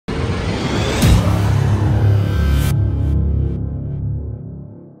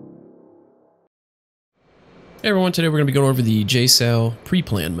Hey everyone, today we're going to be going over the JSOW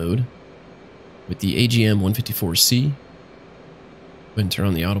pre-planned mode with the AGM-154C. Go ahead and turn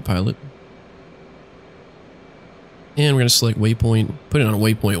on the autopilot. And we're going to select Waypoint, put it on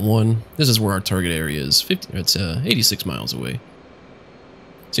Waypoint 1. This is where our target area is. It's 86 miles away.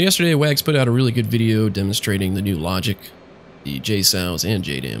 So yesterday Wags put out a really good video demonstrating the new logic, the JSOWs and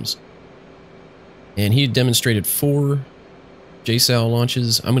JDAMs. And he demonstrated 4 JSOW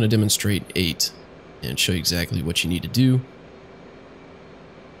launches. I'm going to demonstrate 8. And show you exactly what you need to do.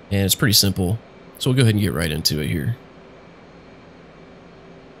 And it's pretty simple. So we'll go ahead and get right into it here.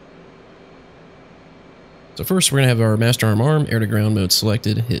 So first we're going to have our master arm air to ground mode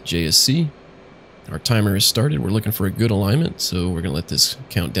selected, hit JSC. Our timer is started. We're looking for a good alignment, so we're going to let this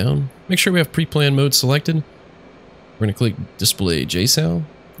count down. Make sure we have pre-planned mode selected. We're going to click display JSOW, and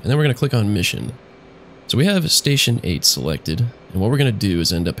then we're going to click on mission. So we have station 8 selected, and what we're going to do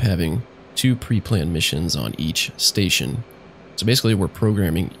is end up having 2 pre-planned missions on each station. So basically we're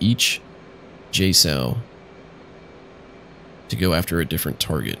programming each JSOW to go after a different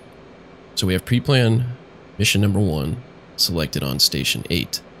target. So we have pre-planned mission number 1 selected on station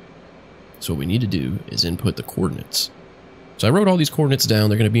 8. So what we need to do is input the coordinates. So I wrote all these coordinates down.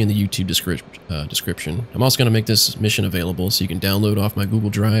 They're going to be in the YouTube description. I'm also going to make this mission available so you can download off my Google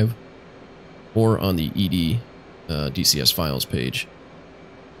Drive or on the ED DCS files page.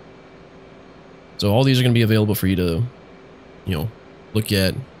 So all these are going to be available for you to, look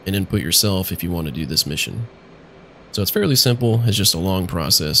at and input yourself if you want to do this mission. So it's fairly simple. It's just a long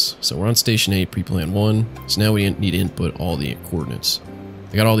process. So we're on station 8, pre-planned 1. So now we need to input all the coordinates.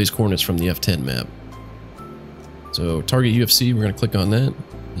 I got all these coordinates from the F10 map. So target UFC, we're going to click on that.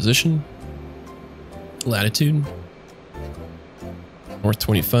 Position. Latitude. North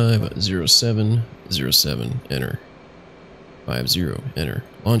 25, 07, 07, enter. 50, enter.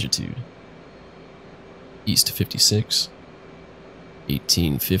 Longitude. East 56,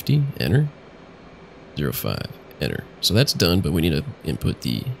 1850, enter, 05, enter. So that's done, but we need to input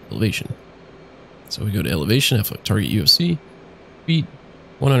the elevation. So we go to elevation, have target UFC, feet,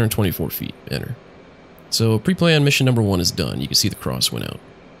 124 feet, enter. So pre-planned mission number 1 is done. You can see the cross went out.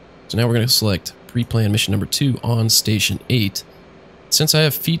 So now we're going to select pre-planned mission number 2 on station 8. Since I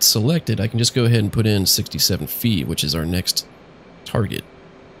have feet selected, I can just go ahead and put in 67 feet, which is our next target.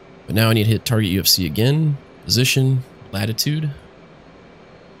 But now I need to hit target UFC again, position, latitude,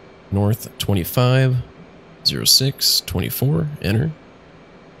 north 25, 06, 24, enter,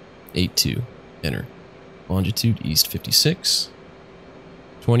 82, enter, longitude east 56,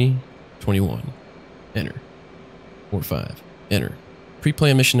 20, 21, enter, 45, enter.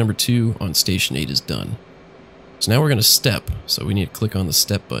 Pre-planned mission number 2 on station 8 is done. So now we're going to step, so we need to click on the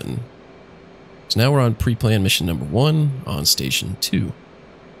step button. So now we're on pre-planned mission number 1 on station 2.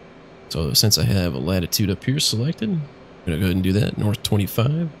 So since I have a latitude up here selected, I'm going to go ahead and do that. North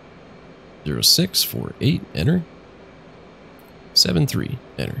 25, 06, 48, enter. 73,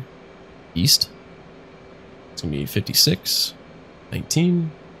 enter. East, it's going to be 56,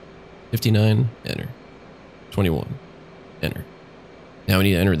 19, 59, enter. 21, enter. Now we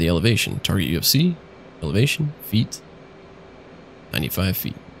need to enter the elevation. Target UFC, elevation, feet, 95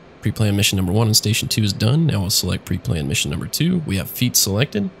 feet. Pre-planned mission number 1 on station 2 is done. Now I'll select pre-planned mission number 2. We have feet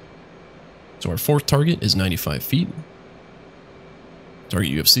selected. So our 4th target is 95 feet.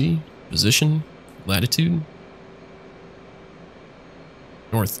 Target UFC, position, latitude,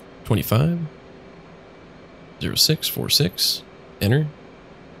 north 25, 06, 46, enter,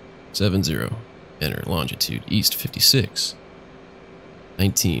 70, enter, longitude, east 56,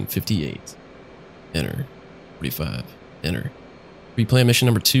 19, 58, enter, 45, enter. Pre-planned mission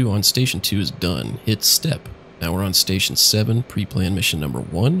number 2 on station 2 is done. Hit step. Now we're on station 7, pre-planned mission number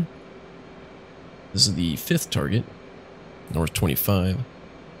 1. This is the 5th target, north 25,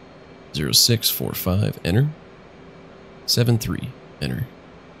 06, 45, enter, 73, enter,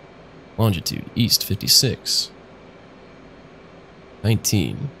 longitude, east 56,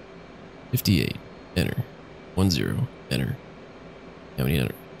 19, 58, enter, 10, enter. Now we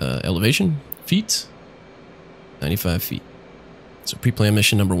need elevation, feet, 95 feet. So pre-planned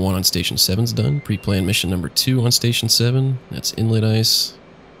mission number 1 on station 7 is done. Pre-planned mission number 2 on station 7, that's inlet ice,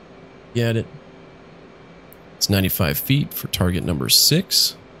 get it. It's 95 feet for target number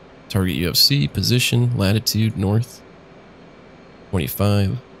 6. Target UFC, position, latitude, north,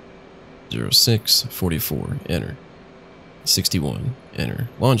 25, 06, 44, enter. 61, enter.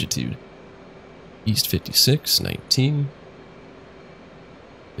 Longitude, east 56, 19,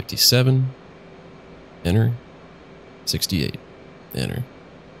 57, enter. 68, enter.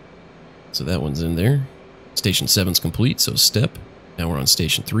 So that one's in there. Station 7's complete, so step. Now we're on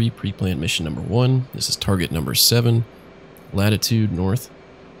Station 3, pre-planned mission number 1. This is target number 7. Latitude north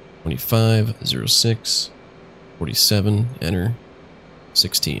 2506 47, enter.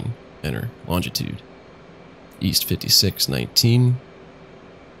 16, enter. Longitude east 56 19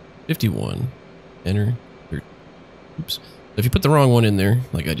 51, enter. Oops. If you put the wrong one in there,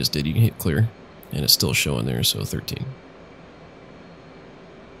 like I just did, you can hit clear, and it's still showing there, so 13.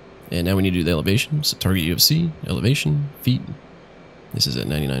 And now we need to do the elevation. So target UFC, elevation, feet. This is at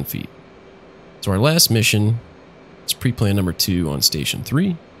 99 feet. So our last mission is pre-plan number 2 on Station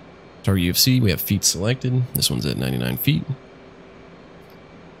 3. Target UFC, we have feet selected. This one's at 99 feet.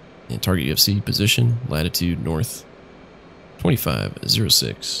 And target UFC position, latitude north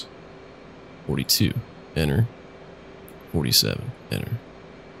 2506 42, enter. 47, enter.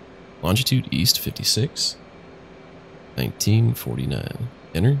 Longitude east 56 1949,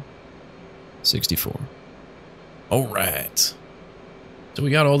 enter. 64. All right. So we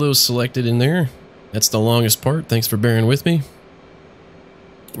got all those selected in there. That's the longest part. Thanks for bearing with me.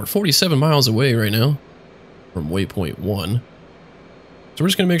 We're 47 miles away right now from Waypoint 1. So we're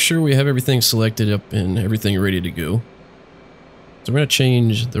just going to make sure we have everything selected up and everything ready to go. So we're going to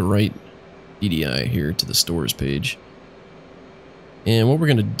change the right DDI here to the stores page. And what we're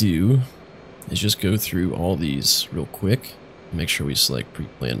going to do is just go through all these real quick. Make sure we select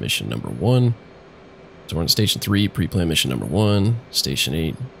pre-planned mission number 1. So we're on Station 3, pre-planned mission number 1. Station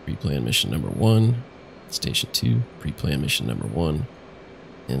 8, pre-planned mission number 1. Station 2, pre-planned mission number 1.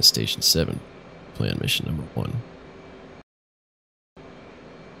 And Station 7, planned mission number 1.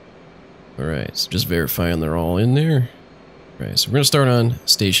 Alright, so just verifying they're all in there. Alright, so we're going to start on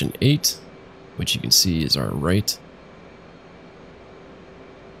Station 8, which you can see is our right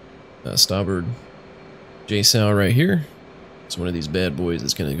starboard JSOW right here. It's one of these bad boys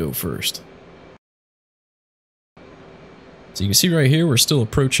that's going to go first. So you can see right here, we're still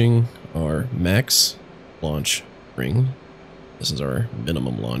approaching our max launch ring. This is our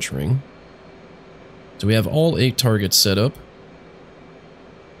minimum launch ring. So we have all 8 targets set up.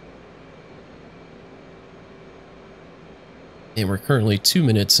 And we're currently 2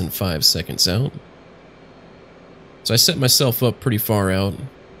 minutes and 5 seconds out. So I set myself up pretty far out.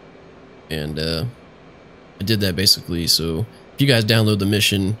 And I did that basically so if you guys download the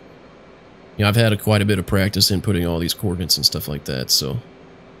mission, you know, I've had quite a bit of practice inputting all these coordinates and stuff like that. So, you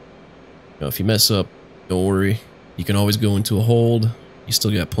know, if you mess up, don't worry. You can always go into a hold. You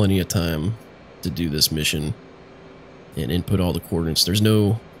still got plenty of time to do this mission and input all the coordinates. There's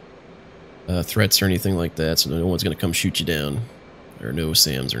no threats or anything like that, so no one's going to come shoot you down. Or no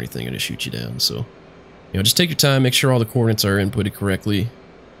SAMs or anything going to shoot you down. So, you know, just take your time, make sure all the coordinates are inputted correctly.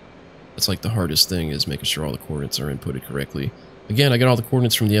 That's like the hardest thing, is making sure all the coordinates are inputted correctly. Again, I got all the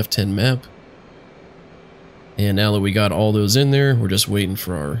coordinates from the F10 map. And now that we got all those in there, we're just waiting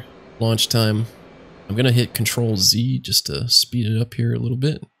for our launch time. I'm going to hit Control Z just to speed it up here a little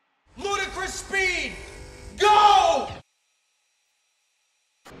bit. Ludicrous speed! Go!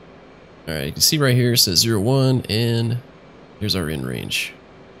 Alright, you can see right here it says 01, and here's our in range.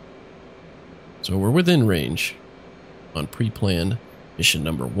 So we're within range on pre-planned mission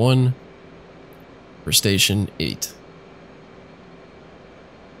number 1 for Station 8.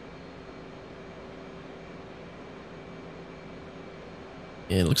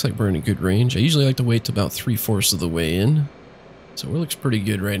 And it looks like we're in a good range. I usually like to wait to about 3/4 of the way in. So it looks pretty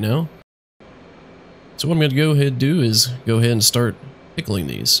good right now. So what I'm going to go ahead and do is go ahead and start pickling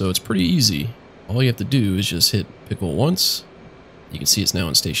these. So it's pretty easy. All you have to do is just hit pickle once. You can see it's now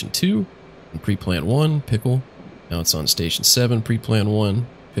on Station 2. And pre-plan 1, pickle. Now it's on Station 7, pre-plan 1,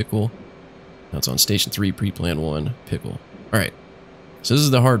 pickle. Now it's on Station 3, pre-plan 1, pickle. Alright, so this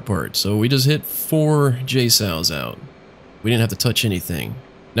is the hard part. So we just hit 4 JSOWs out. We didn't have to touch anything.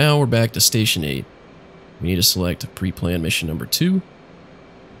 Now we're back to Station 8. We need to select pre-plan mission number 2,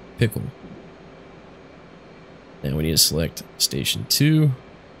 pickle. Now we need to select Station 2,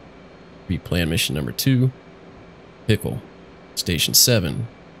 pre-plan mission number 2, pickle. Station 7,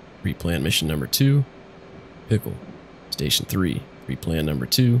 pre-plan mission number 2, pickle. Station 3, pre-plan number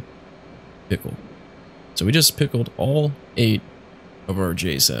 2, pickle. So we just pickled all 8 of our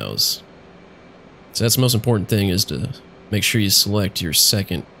JSOWs. So that's the most important thing, is to make sure you select your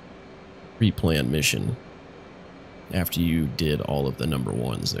second pre-planned mission after you did all of the number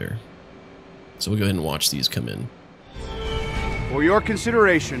 1s there. So we'll go ahead and watch these come in. For your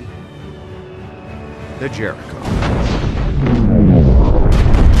consideration, the Jericho.